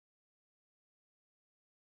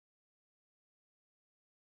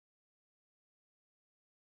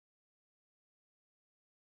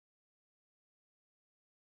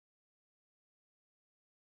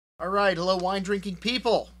All right, hello wine drinking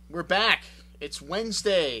people. We're back. It's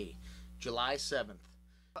Wednesday, July 7th.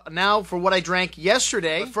 Now for what I drank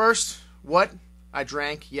yesterday. But first, what I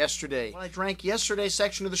drank yesterday. What I drank yesterday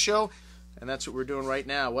section of the show, and that's what we're doing right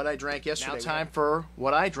now. What I drank yesterday. Now time for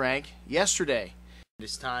what I drank yesterday.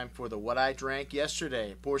 It's time for the what I drank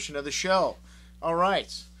yesterday portion of the show. All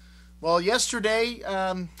right. Well, yesterday,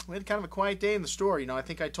 we had kind of a quiet day in the store. You know, I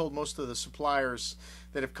think I told most of the suppliers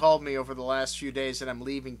that have called me over the last few days that I'm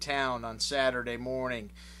leaving town on Saturday morning.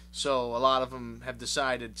 So a lot of them have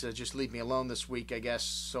decided to just leave me alone this week, I guess,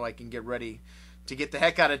 so I can get ready to get the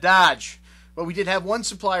heck out of Dodge. But we did have one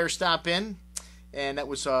supplier stop in, and that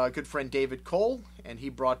was a good friend David Cole, and he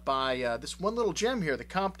brought by this one little gem here, the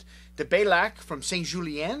Comte de Beyla from Saint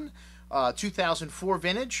Julien, 2004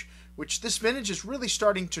 vintage, which this vintage is really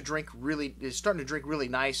starting to drink really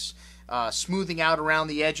nice, smoothing out around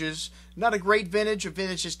the edges. Not a great vintage. A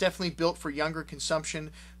vintage that's definitely built for younger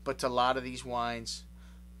consumption, but a lot of these wines,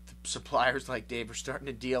 the suppliers like Dave are starting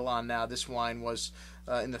to deal on now. This wine was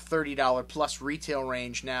in the $30 plus retail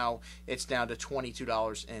range. Now it's down to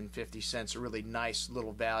 $22.50. A really nice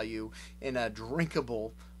little value in a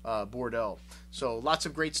drinkable Bordeaux. So lots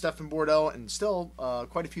of great stuff in Bordeaux, and still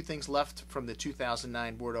quite a few things left from the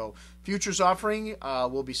 2009 Bordeaux Futures offering.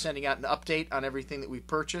 We'll be sending out an update on everything that we've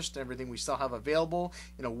purchased, everything we still have available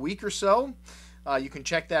in a week or so. You can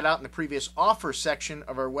check that out in the previous offer section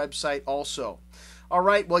of our website also. All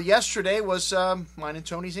right, well, yesterday was mine and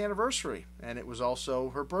Tony's anniversary, and it was also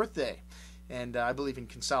her birthday. And I believe in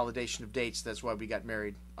consolidation of dates. That's why we got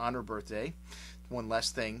married on her birthday. One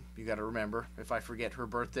less thing you got to remember: if I forget her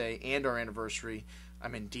birthday and our anniversary,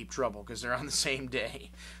 I'm in deep trouble because they're on the same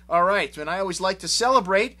day. All right, and I always like to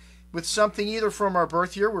celebrate with something either from our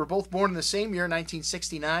birth year — we were both born in the same year,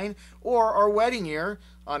 1969 — or our wedding year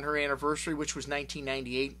on her anniversary, which was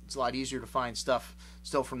 1998. It's a lot easier to find stuff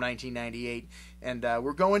still from 1998. And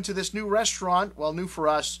we're going to this new restaurant, well, new for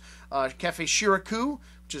us, Cafe Shiraku,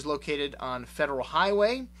 which is located on Federal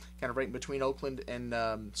Highway, kind of right in between Oakland and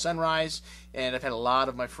Sunrise. And I've had a lot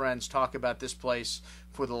of my friends talk about this place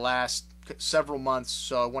for the last several months,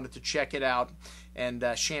 so I wanted to check it out. And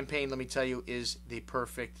champagne, let me tell you, is the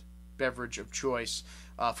perfect beverage of choice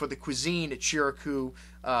for the cuisine at Shiraku.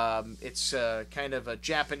 It's kind of a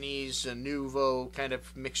Japanese, a nouveau kind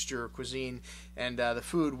of mixture cuisine, and the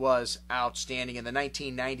food was outstanding. And the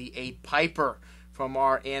 1998 Piper from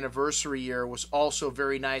our anniversary year was also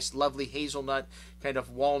very nice. Lovely hazelnut, kind of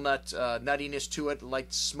walnut nuttiness to it,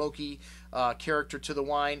 light smoky character to the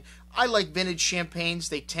wine. I like vintage champagnes.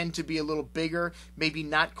 They tend to be a little bigger, maybe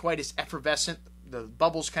not quite as effervescent. The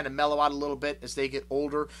bubbles kind of mellow out a little bit as they get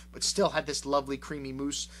older, but still had this lovely creamy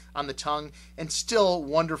mousse on the tongue, and still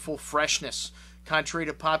wonderful freshness. Contrary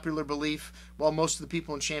to popular belief, well, most of the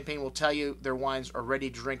people in Champagne will tell you their wines are ready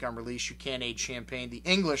to drink on release. You can't age champagne. The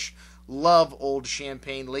English love old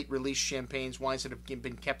champagne, late release champagnes, wines that have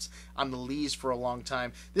been kept on the lees for a long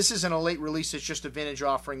time. This isn't a late release. It's just a vintage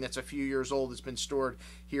offering that's a few years old. It's been stored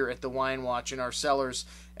here at the Wine Watch in our cellars,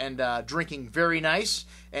 and drinking very nice.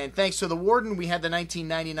 And thanks to the warden, we had the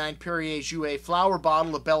 1999 Perrier Jouet flower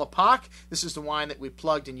bottle of Belle Epoque. This is the wine that we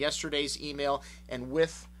plugged in yesterday's email, and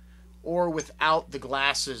with or without the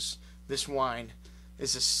glasses, this wine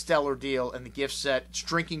is a stellar deal, and the gift set, it's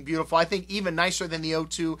drinking beautiful. I think even nicer than the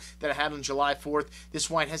O2 that I had on July 4th. This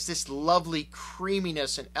wine has this lovely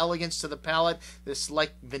creaminess and elegance to the palate, this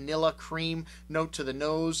like vanilla cream note to the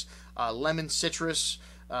nose, lemon citrus.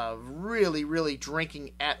 Really, really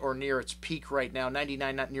drinking at or near its peak right now.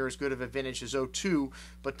 99, not near as good of a vintage as 02,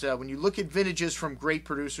 but when you look at vintages from great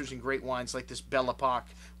producers and great wines like this Belle Epoque,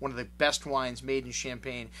 one of the best wines made in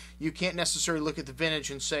Champagne, you can't necessarily look at the vintage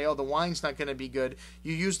and say, oh, the wine's not going to be good.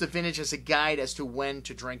 You use the vintage as a guide as to when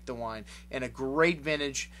to drink the wine. And a great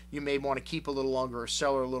vintage you may want to keep a little longer or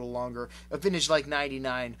cellar a little longer. A vintage like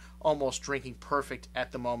 99, almost drinking perfect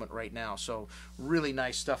at the moment right now. So really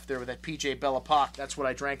nice stuff there with that PJ Belle Epoque. That's what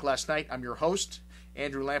I drank last night. I'm your host,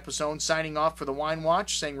 Andrew Lampasone, signing off for the Wine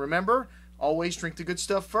Watch, saying remember, always drink the good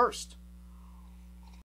stuff first.